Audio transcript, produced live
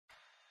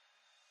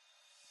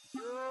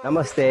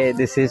Namaste,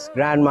 this is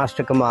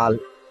Grandmaster Kamal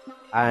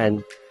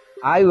and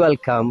I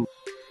welcome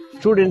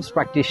students,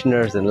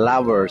 practitioners and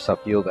lovers of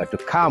yoga to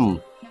come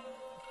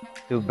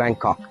to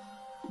Bangkok.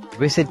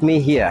 Visit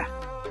me here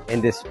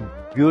in this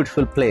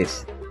beautiful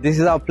place. This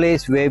is our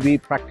place where we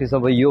practice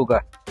our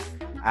yoga,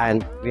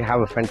 and we have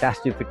a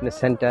fantastic fitness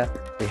center,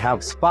 we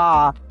have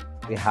spa,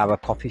 we have a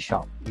coffee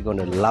shop. You're going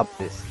to love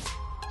this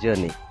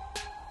journey.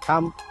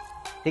 Come,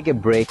 take a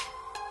break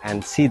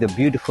and see the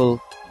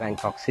beautiful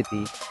Bangkok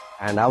city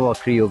and our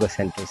Kriya Yoga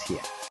centers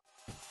here.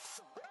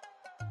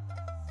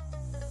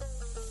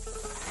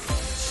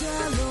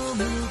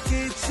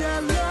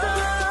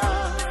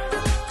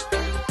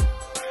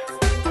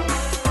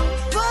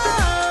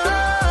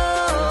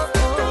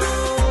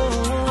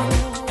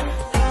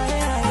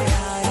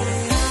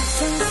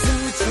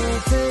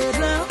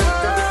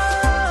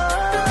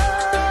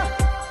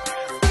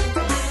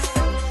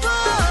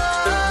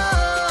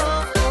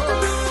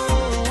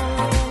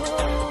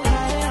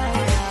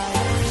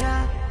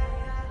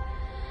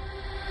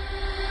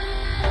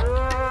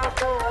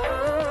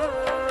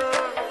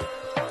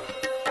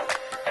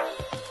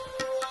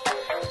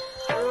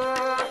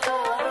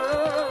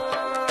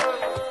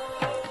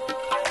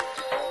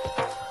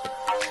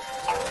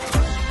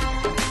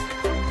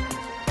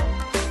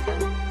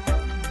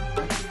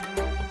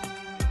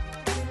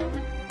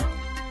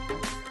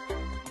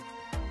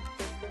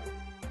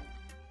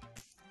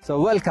 So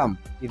welcome,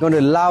 you're going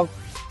to love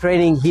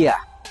training here.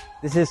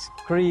 This is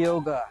Kriya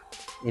Yoga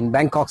in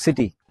Bangkok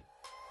City.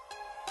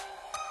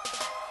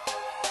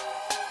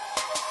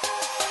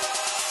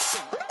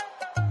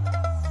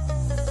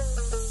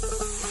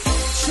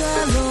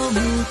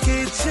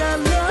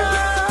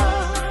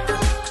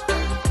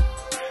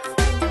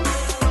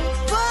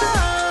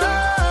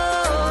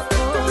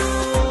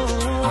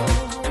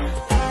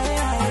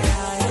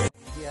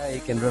 Here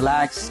you can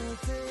relax.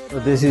 So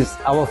this is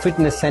our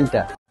fitness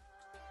center.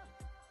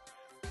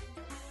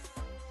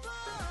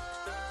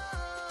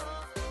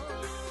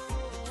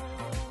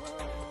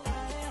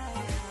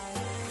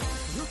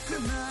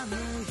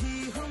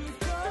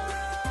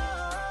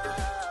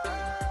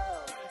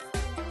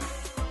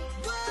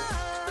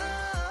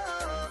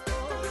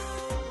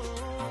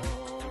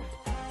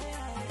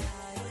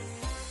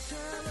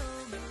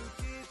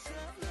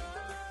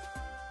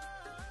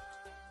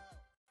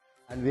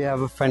 And we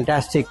have a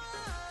fantastic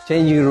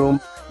changing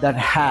room that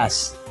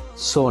has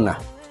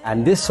sauna.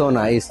 And this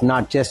sauna is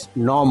not just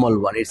normal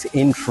one, it's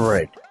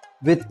infrared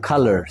with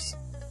colors.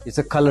 It's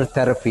a color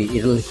therapy.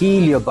 It will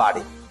heal your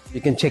body.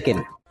 You can check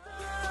in.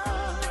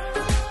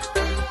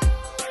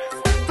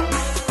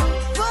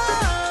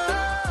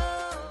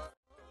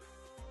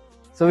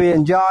 So we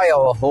enjoy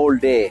our whole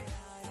day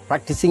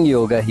practicing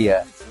yoga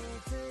here,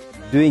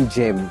 doing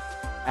gym,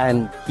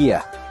 and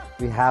here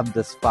we have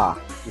the spa.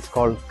 It's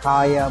called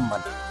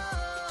Kayamana.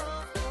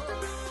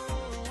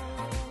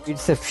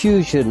 It's a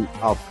fusion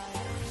of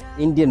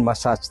Indian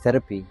massage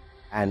therapy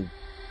and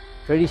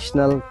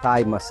traditional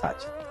Thai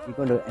massage. You're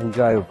going to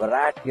enjoy a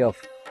variety of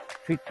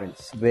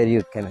treatments where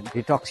you can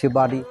detox your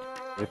body,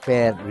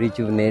 repair,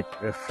 rejuvenate,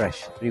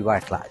 refresh,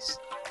 revitalize.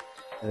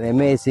 An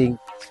amazing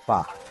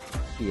spa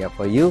here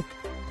for you,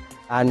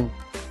 and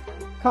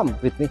come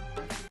with me.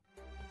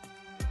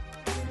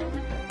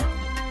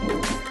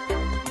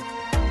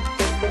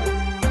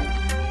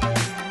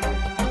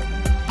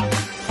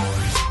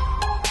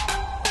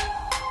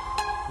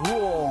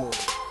 Whoa.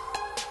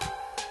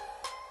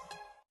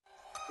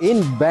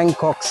 In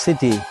Bangkok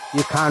City,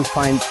 you can't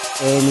find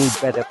any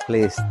better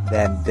place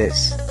than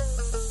this.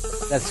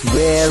 That's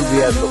where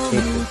we are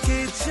located.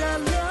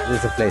 This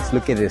is the place.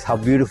 Look at this, how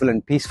beautiful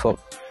and peaceful.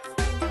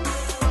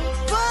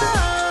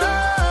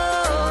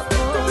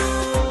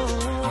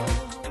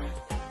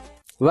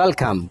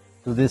 Welcome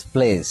to this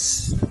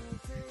place.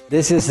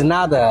 This is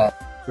another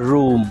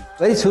room.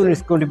 Very soon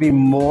it's going to be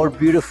more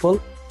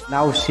beautiful.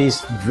 Now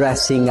she's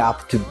dressing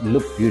up to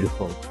look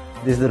beautiful.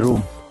 This is the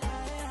room.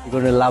 You're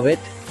going to love it.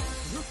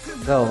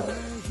 So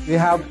we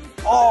have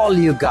all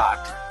you got.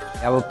 We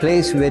have a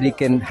place where you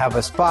can have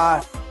a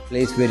spa,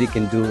 place where you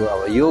can do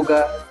our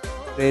yoga,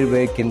 where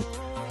you can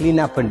clean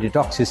up and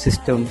detox your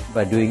system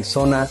by doing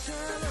sauna,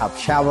 have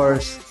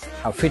showers,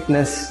 have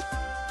fitness,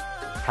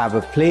 have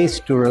a place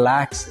to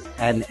relax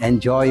and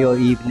enjoy your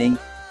evening,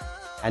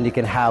 and you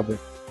can have a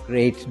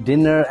great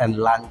dinner and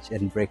lunch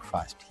and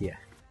breakfast here.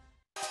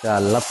 So I'd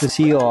love to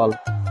see you all.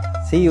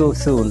 See you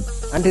soon.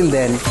 Until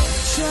then,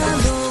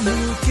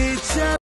 namaste.